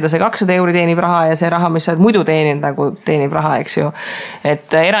reinvesteerida, see 200 € teenib raha ja see raha, mis sa muidu teeninud, nagu teenib raha, eks ju.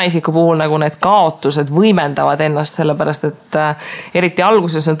 Et eraisiku puhul nagu need kaotused võimendavad ennast sellepärast, et eriti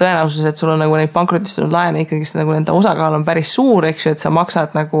alguses on tõenäosus, et sul on nagu neid pankrotistunud laene ikkagi nagu nende osakaal on päris suur, eks ju, et sa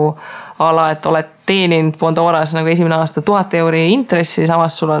maksad nagu ala, et oled teeninud Bondoras nagu esimene aasta 1000 € intressi,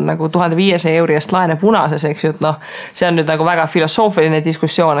 samas sul on nagu 1500 € eest laene punases, eks ju, et see on nüüd nagu väga filosoofiline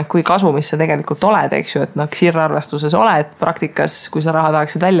diskussioon, et kui kasumis sa tegelikult oled, eks ju, et KSIR-arvestuses oled praktikas, kui sa raha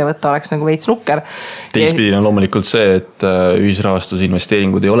tahaksid välja võtta, oleks nagu veits nukker. Teistpidi on loomulikult see, et ühisrahastuse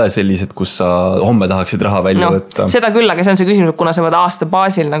investeeringud ei ole sellised, kus sa homme tahaksid raha välja võtta. Seda küll, aga see on see küsimus, et kuna sa pead aasta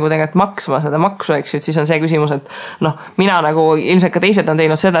baasil nagu tegelikult maksma seda maksu, eks ju, et siis on see küsimus, et mina nagu ilmselt ka teised on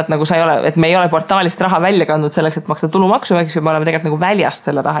teinud seda, et nagu sa ei ole, et me ei ole portaalist raha välja kandnud selleks, et maksta tulumaksu, eks ju, me oleme tegelikult nagu väljast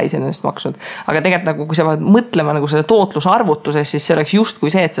selle raha iseenesest maksnud. Aga tegelikult nagu, kui sa pead mõtlema nagu selle tootlusarvutuses, siis see oleks just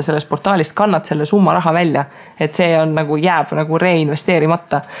kui see, et sa sellest portaalist kannad selle summa raha välja. Et see on nagu jääb nagu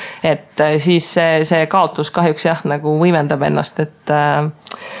reinvesteerimata. Et siis see kaotus kahjuks jah, nagu võimendab ennast, et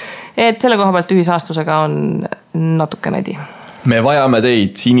selle koha pealt ühisraastusega on natuke nädi. Me vajame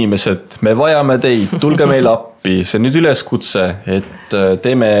teid, inimesed, me vajame teid, tulge meile appi. See on nüüd üleskutse, et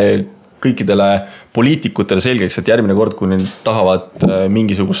teeme kõikidele poliitikutele selgeks, et järgmine kord, kui neil tahavad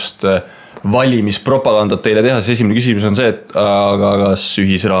mingisugust valimispropagandat teile teha, siis esimene küsimus on see, et aga kas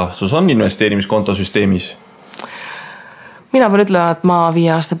ühisrahastus on investeerimiskontosüsteemis? Mina pean ütlema, et ma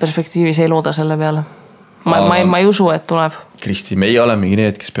 5 aasta perspektiivis ei looda selle peale. Ma ei usu, et tuleb. Kristi, meie olemegi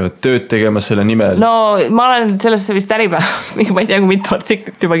need, kes peavad tööd tegema selle nimel. No ma olen sellesse vist äripäev, ma ei tea, kui mitu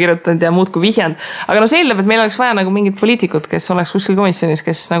artiklit juba kirjutanud ja muud kui vihjanud. Aga see eeldab, et meil oleks vaja nagu mingid poliitikud, kes oleks kuskil komisjonis,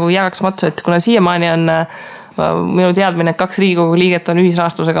 kes nagu jagaks matsu, et kuna siiamaani on minu teadmine, et 2 Riigikogu liiget on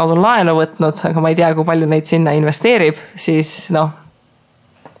ühisrahastuse kaudu laenu võtnud, aga ma ei tea, kui palju neid sinna investeerib, siis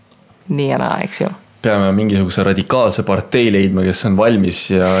nii ja naa, eks ju. Peame mingisuguse radikaalse partei leidma, kes on valmis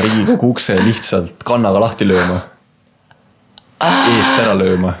ja Riigikogu ukse lihtsalt kannaga lahti lööma. Eest ära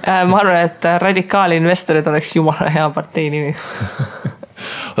lööma. Ma arvan, et radikaalinvestorid oleks jumala hea partei nimi.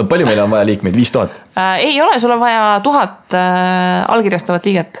 Palju meil on vaja liikmeid? 5000? Ei ole, sul on vaja 1000 allkirjastavat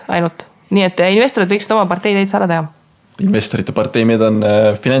liiget ainult. Nii et investorid võiksid oma partei täitsa ära teha. Investorite partei, meid on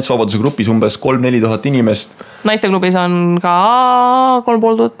finantsvabaduse grupis umbes 3-4 000 inimest. Naisteklubis on ka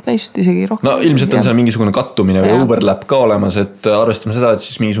 3500 neist isegi rohkem. No ilmselt on seal mingisugune kattumine või overlap ka olemas, et arvestame seda, et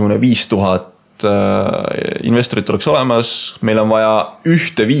siis mingisugune 5000 investorit oleks olemas. Meil on vaja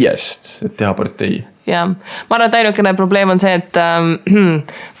 1/5, et teha partei. Ja, ma arvan, et ainukene probleem on see, et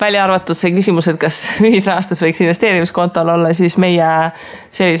välja arvatud see küsimus, et kas ühisrahastus võiks investeerimiskontol olla, siis meie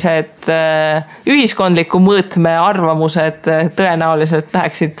sellised ühiskondliku mõõtme arvamused tõenäoliselt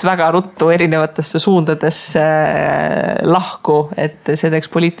läheksid väga ruttu erinevatesse suundadesse lahku, et see teeks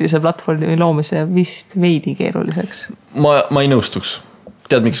poliitilise platvormi loomise vist veidi keeruliseks. Ma ei nõustuks.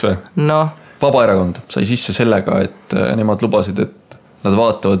 Tead miks või? Vabaerakond sai sisse sellega, et nemad lubasid, et nad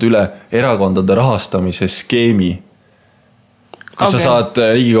vaatavad üle erakondade rahastamise skeemi. Kas sa saad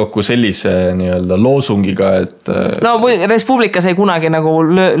Riigikokku sellise nii-öelda loosungiga, et... No Res Publica sai kunagi nagu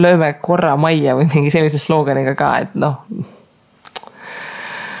lööme korra majja või mingi sellise sloganiga ka, et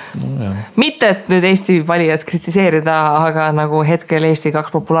mitte, et nüüd Eesti valijad kritiseerida, aga nagu hetkel Eesti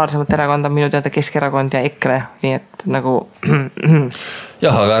 2 populaarsemat erakonda on minu teada Keskerakond ja EKRE, nii et nagu...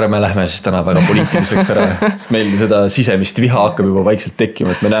 Jah, aga ärme lähme siis täna väga poliitiliseks ära, sest meil seda sisemist viha hakkab juba vaikselt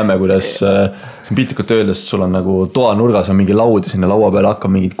tekkima, et me näeme, kuidas siin piltlikult öeldes sul on nagu toa nurgas on mingi laud ja sinna laua peale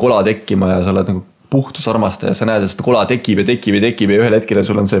hakkab mingid kola tekkima ja sa oled nagu puhtusarmastaja, sa näed, et seda kola tekib ja ühel hetkel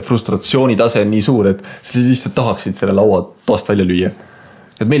sul on see frustratsiooni tase nii suur, et sa lihtsalt tahaksid selle laua toast välja lüüa.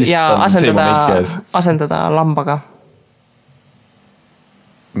 Ja asendada lambaga.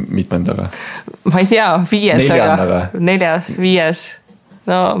 Mitmendaga? Ma ei tea, 5. 4., 5.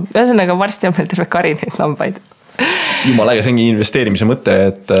 No, ühesõnaga varsti on meil terve kari neid lambaid. Jumal äge, see ongi investeerimise mõte,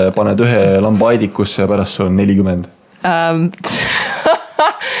 et paned ühe lamba aidikusse ja pärast sul on 40.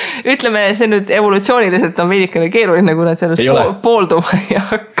 Ütleme, see nüüd evolutsiooniliselt on veidikene keeruline, kui nad sellest poolduma ei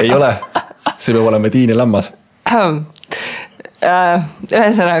hakka. Ei ole, see peab olema Tiini lammas.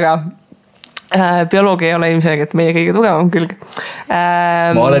 Ühesõnaga, bioloogia ei ole ilmselgelt meie kõige tugevam külg.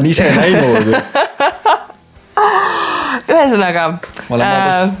 Ma olen ise näinud. Ühesõnaga,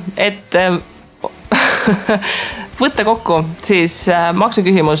 et võtta kokku, siis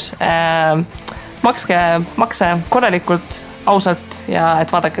maksuküsimus, makske makse korralikult, ausalt ja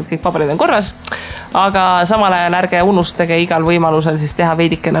et vaadake, et kõik paberid on korras, aga samal ajal ärge unustage igal võimalusel siis teha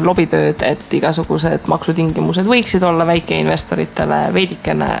veidikene lobitööd, et igasugused maksutingimused võiksid olla väikeinvestoritele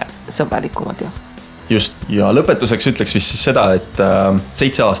veidikene sõbralikumad. Just, ja lõpetuseks ütleks vist siis seda, et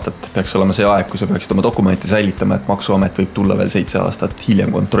 7 aastat peaks olema see aeg, kui sa peaksid oma dokumenti säilitama, et maksuamet võib tulla veel 7 aastat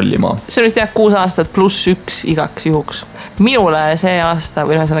hiljem kontrollima. See on vist 6 aastat pluss 1 igaks juhuks. Minule see aasta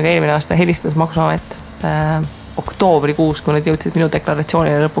või ühesõnaga eelmine aasta helistas maksuamet oktoobrikuus, kui nad jõudsid minu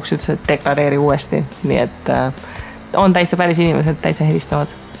deklaratsioonile lõpuks ütles, et deklareeri uuesti. Nii et on täitsa päris inimesed, täitsa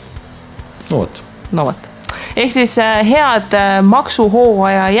helistavad. No võt. Ehk siis head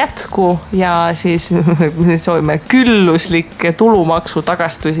maksuhooaja jätku ja siis soovime külluslikke tulumaksu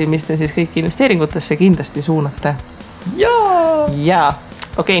tagastusi, mis te siis kõik investeeringutesse kindlasti suunate. Ja,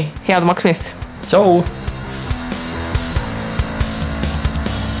 okei, head maksmist. Tšau!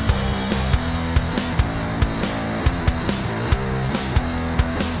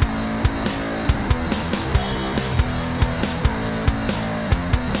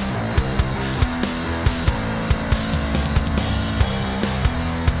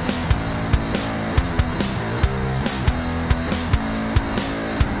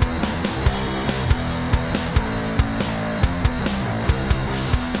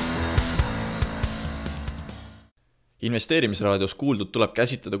 Investeerimisraadios kuuldud tuleb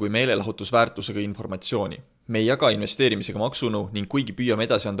käsitleda kui meelelahutusväärtusega informatsiooni. Me ei jaga investeerimisega maksunõu ning kuigi püüame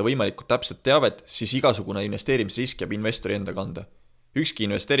edasi anda võimalikult täpset teavet, siis igasugune investeerimisrisk jääb investori enda kanda. Ükski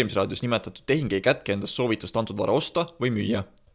investeerimisraadios nimetatud tehing ei kätke endast soovitust antud vara osta või müüa.